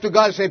your life to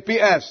God and say,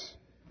 "P.S.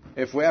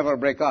 if we ever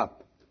break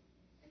up,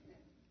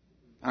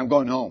 I'm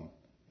going home."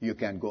 You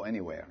can't go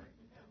anywhere.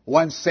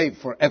 Once saved,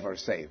 forever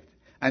saved.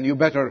 And you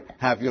better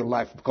have your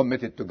life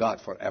committed to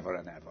God forever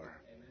and ever.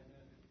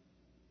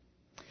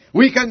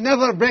 We can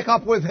never break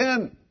up with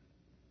Him.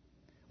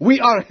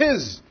 We are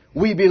His.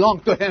 We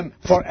belong to Him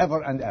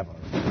forever and ever.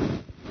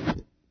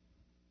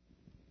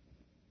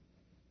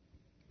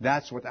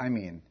 That's what I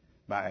mean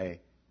by a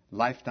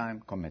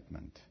lifetime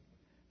commitment.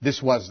 This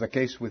was the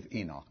case with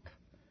Enoch,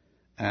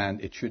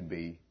 and it should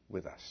be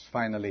with us.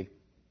 Finally,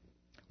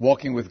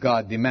 walking with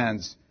God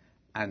demands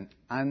an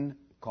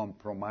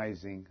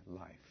uncompromising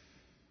life.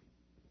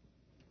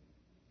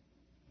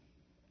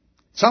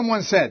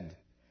 Someone said,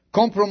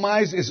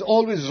 compromise is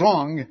always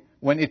wrong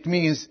when it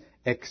means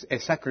a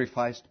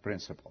sacrificed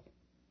principle.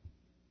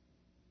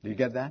 Do you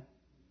get that?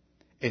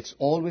 It's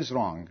always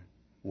wrong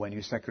when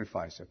you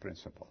sacrifice a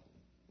principle.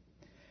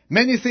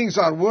 Many things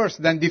are worse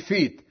than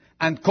defeat,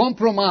 and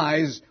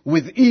compromise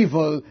with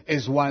evil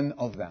is one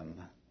of them.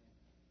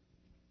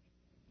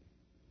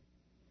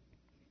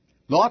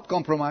 Lot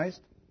compromised.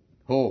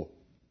 Who?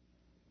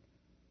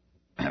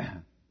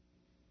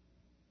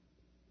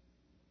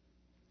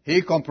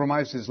 He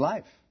compromised his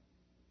life.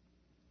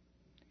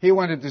 He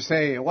wanted to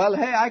say, "Well,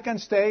 hey, I can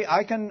stay.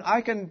 I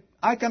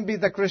can be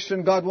the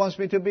Christian God wants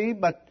me to be,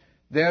 but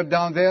there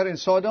down there in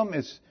Sodom,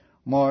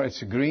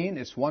 it's green,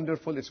 it's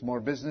wonderful, it's more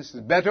business,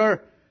 it's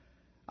better.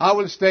 I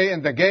will stay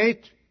in the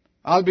gate.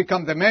 I'll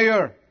become the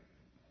mayor.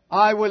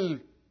 I will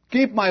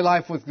keep my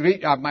life with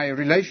my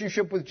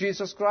relationship with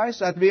Jesus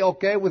Christ. I'll be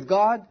okay with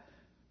God."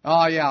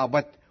 Oh yeah,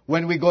 but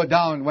when we go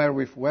down, where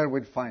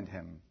we'd find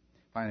him?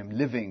 Find him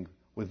living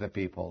with the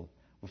people.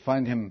 We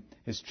find him,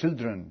 his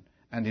children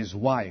and his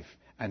wife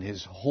and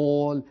his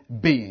whole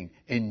being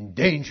in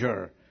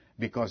danger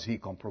because he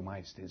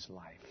compromised his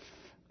life.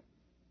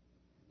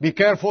 Be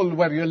careful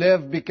where you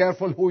live. Be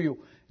careful who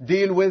you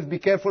deal with. Be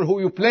careful who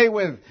you play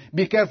with.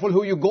 Be careful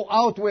who you go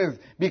out with.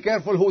 Be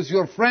careful who's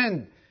your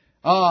friend.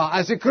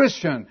 As a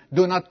Christian,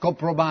 do not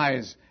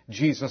compromise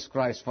Jesus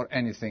Christ for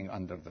anything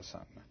under the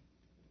sun.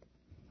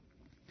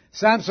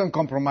 Samson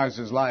compromised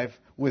his life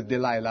with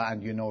Delilah,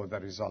 and you know the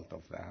result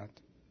of that.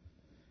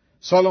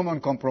 Solomon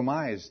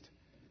compromised,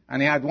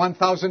 and he had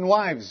 1,000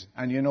 wives,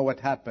 and you know what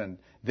happened.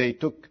 They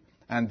took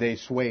and they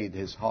swayed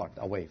his heart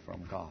away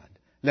from God.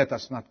 Let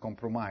us not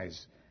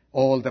compromise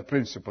all the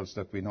principles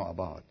that we know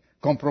about.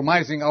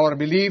 Compromising our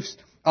beliefs,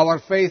 our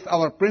faith,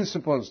 our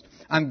principles,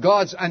 and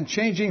God's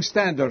unchanging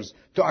standards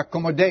to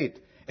accommodate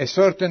a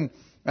certain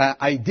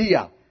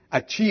idea,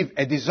 achieve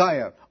a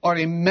desire, or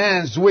a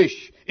man's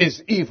wish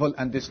is evil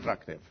and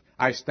destructive.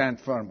 I stand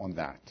firm on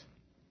that.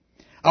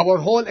 Our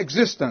whole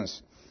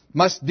existence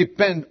must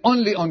depend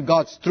only on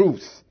God's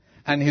truth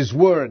and His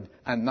Word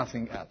and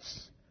nothing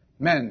else.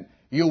 Men,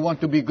 you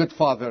want to be good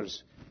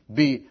fathers,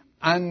 be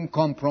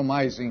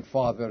uncompromising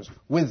fathers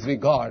with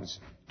regards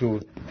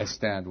to a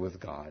stand with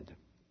God.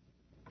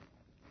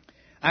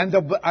 And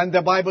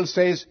the Bible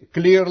says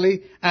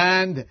clearly,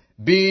 "And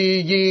be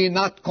ye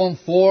not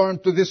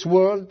conformed to this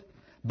world,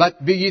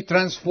 but be ye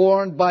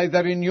transformed by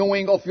the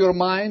renewing of your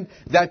mind,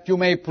 that you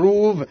may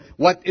prove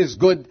what is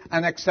good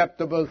and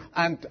acceptable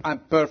and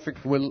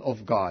perfect will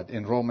of God."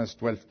 In Romans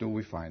 12:2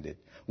 we find it.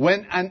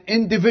 When an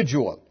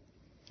individual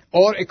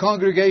or a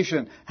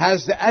congregation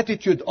has the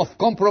attitude of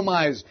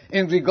compromise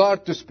in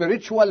regard to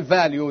spiritual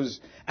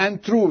values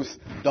and truth,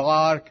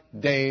 dark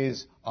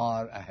days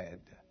are ahead.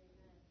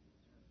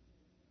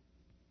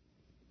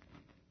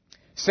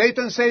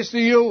 Satan says to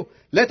you,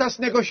 "Let us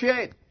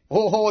negotiate."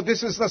 Oh,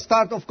 this is the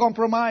start of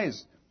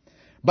compromise.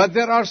 But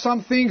there are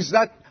some things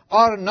that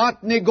are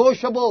not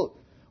negotiable.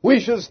 We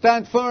should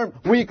stand firm.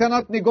 We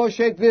cannot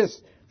negotiate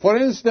this. For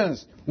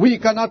instance, we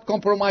cannot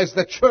compromise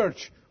the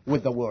church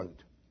with the world.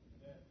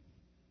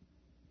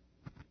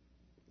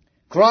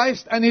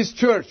 Christ and His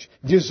church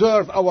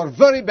deserve our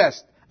very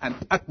best and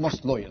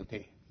utmost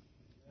loyalty.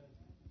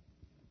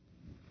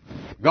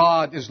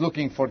 God is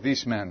looking for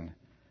these men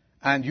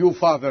And you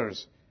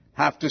fathers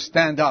have to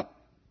stand up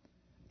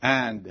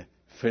and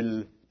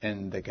fill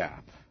in the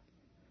gap.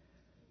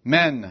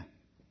 Men,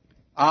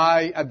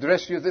 I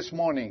address you this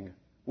morning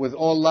with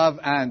all love,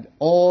 and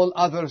all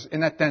others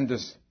in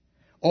attendance.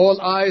 All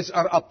eyes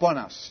are upon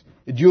us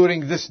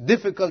during this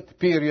difficult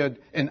period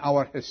in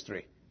our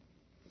history.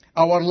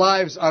 Our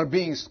lives are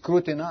being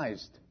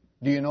scrutinized.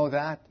 Do you know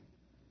that?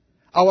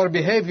 Our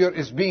behavior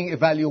is being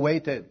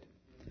evaluated.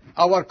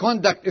 Our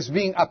conduct is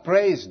being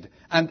appraised,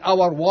 and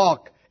our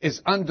walk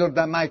is under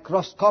the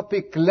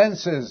microscopic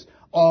lenses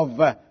of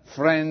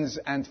friends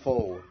and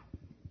foe.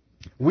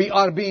 We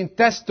are being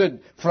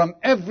tested from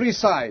every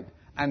side,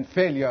 and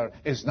failure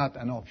is not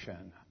an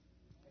option.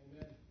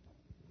 Amen.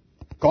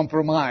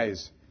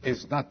 Compromise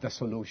is not the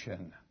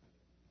solution.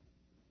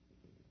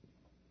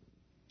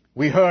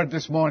 We heard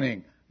this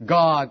morning,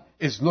 God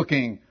is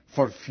looking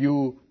for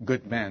few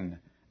good men.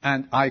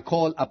 And I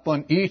call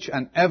upon each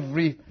and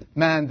every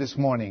man this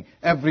morning,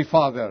 every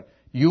father,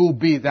 you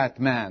be that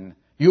man.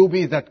 You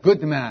be that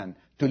good man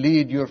to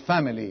lead your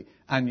family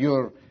and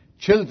your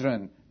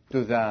children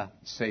to the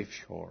safe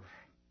shore.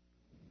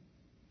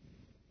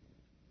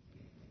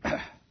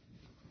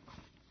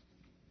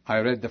 I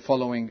read the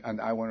following,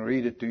 and I want to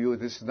read it to you.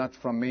 This is not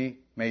from me.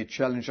 May it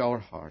challenge our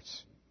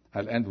hearts.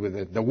 I'll end with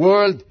it. The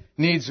world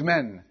needs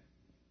men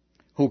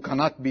who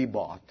cannot be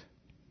bought,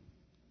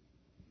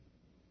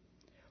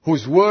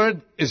 whose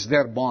word is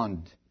their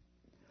bond,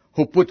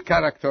 who put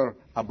character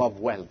above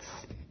wealth,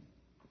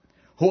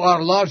 who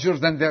are larger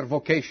than their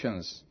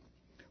vocations,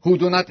 who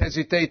do not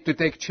hesitate to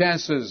take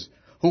chances,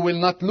 who will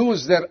not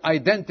lose their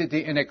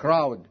identity in a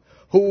crowd,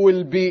 who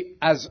will be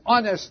as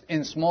honest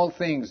in small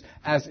things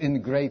as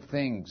in great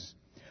things,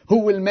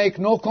 who will make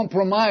no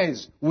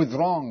compromise with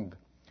wrong,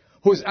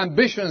 whose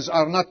ambitions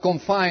are not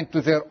confined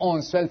to their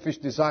own selfish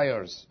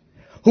desires,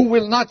 who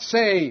will not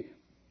say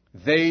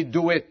they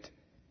do it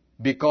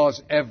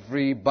because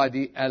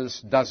everybody else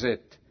does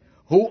it,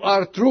 who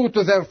are true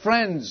to their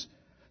friends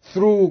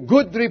through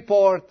good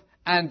report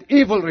and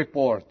evil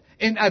report,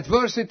 in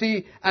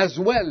adversity as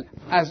well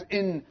as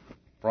in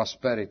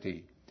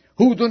prosperity,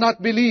 who do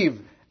not believe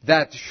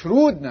that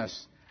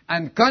shrewdness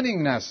and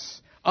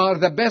cunningness are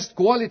the best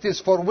qualities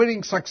for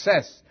winning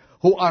success,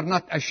 who are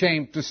not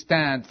ashamed to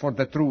stand for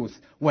the truth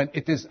when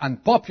it is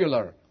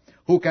unpopular,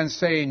 who can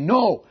say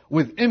no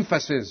with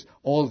emphasis,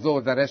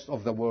 although the rest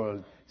of the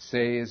world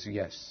says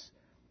yes.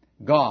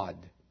 God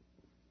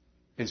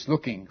is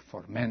looking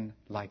for men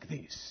like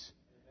these.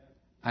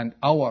 And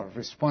our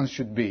response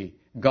should be,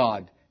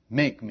 God,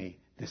 make me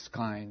this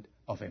kind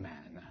of a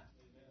man.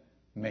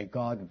 May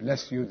God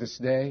bless you this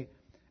day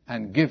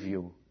and give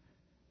you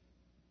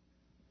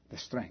the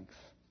strength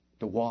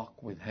to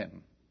walk with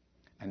Him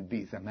and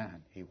be the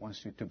man He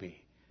wants you to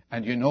be.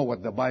 And you know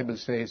what the Bible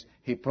says?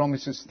 He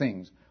promises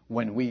things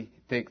when we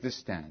take this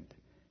stand.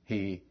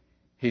 He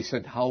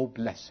said, how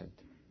blessed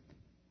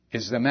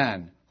is the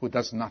man who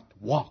does not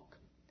walk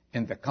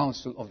in the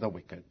counsel of the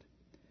wicked,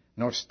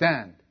 nor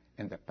stand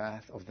in the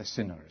path of the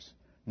sinners,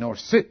 nor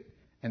sit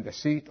in the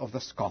seat of the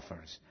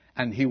scoffers.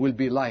 And he will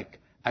be like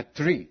a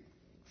tree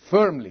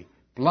firmly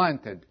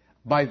planted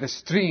by the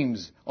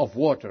streams of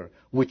water,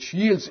 which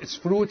yields its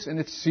fruits in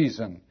its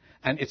season,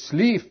 and its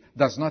leaf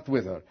does not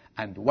wither.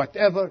 And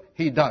whatever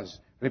he does,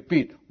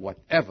 repeat,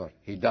 whatever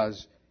he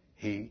does,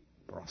 he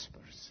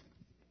prospers.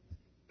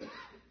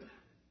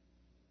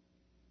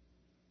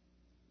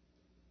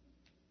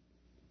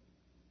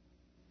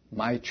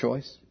 My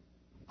choice,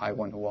 I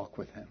want to walk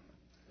with Him.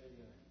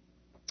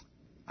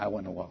 I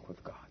want to walk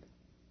with God.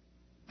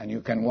 And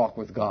you can walk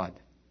with God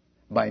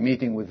by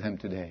meeting with Him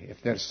today. If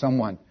there's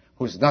someone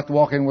who's not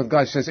walking with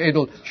God, says,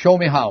 Adel, show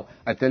me how.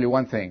 I tell you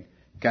one thing,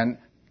 can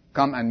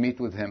come and meet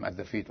with Him at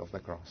the feet of the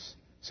cross.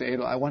 Say,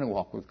 Adel, I want to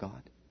walk with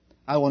God.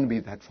 I want to be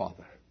that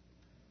father.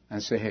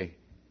 And say, hey,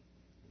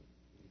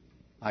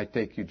 I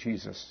take you,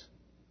 Jesus,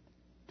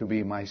 to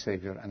be my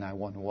Savior, and I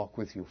want to walk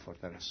with you for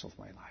the rest of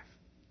my life.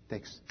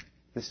 Takes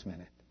this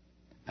minute,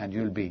 and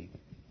you'll be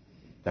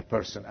the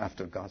person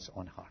after God's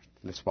own heart.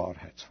 Let's bow our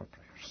heads for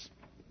prayers.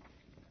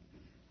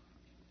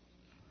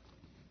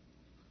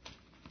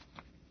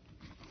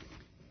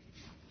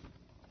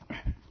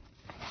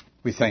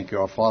 We thank you,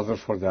 our Father,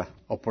 for the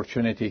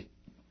opportunity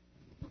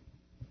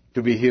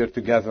to be here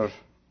together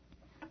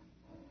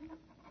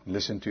and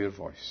listen to your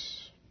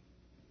voice,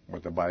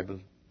 what the Bible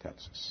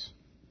tells us.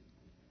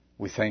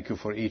 We thank you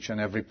for each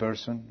and every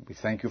person. We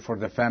thank you for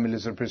the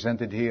families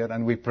represented here,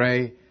 and we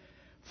pray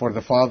for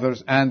the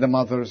fathers and the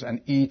mothers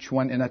and each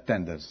one in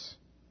attendance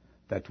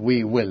that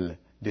we will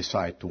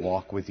decide to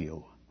walk with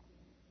you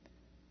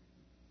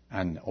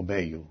and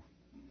obey you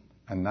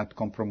and not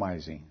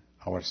compromising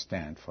our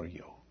stand for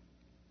you.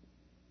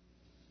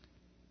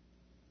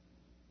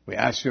 We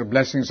ask your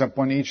blessings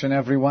upon each and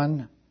every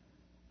one,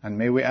 and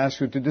may we ask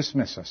you to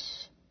dismiss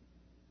us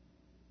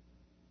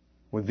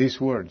with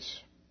these words,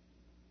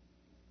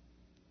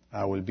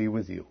 I will be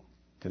with you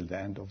till the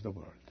end of the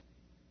world.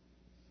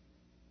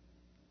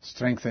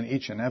 Strengthen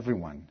each and every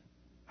one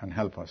and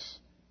help us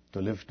to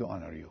live to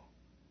honor you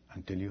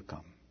until you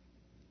come.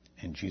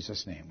 In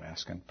Jesus' name we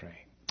ask and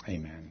pray.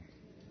 Amen.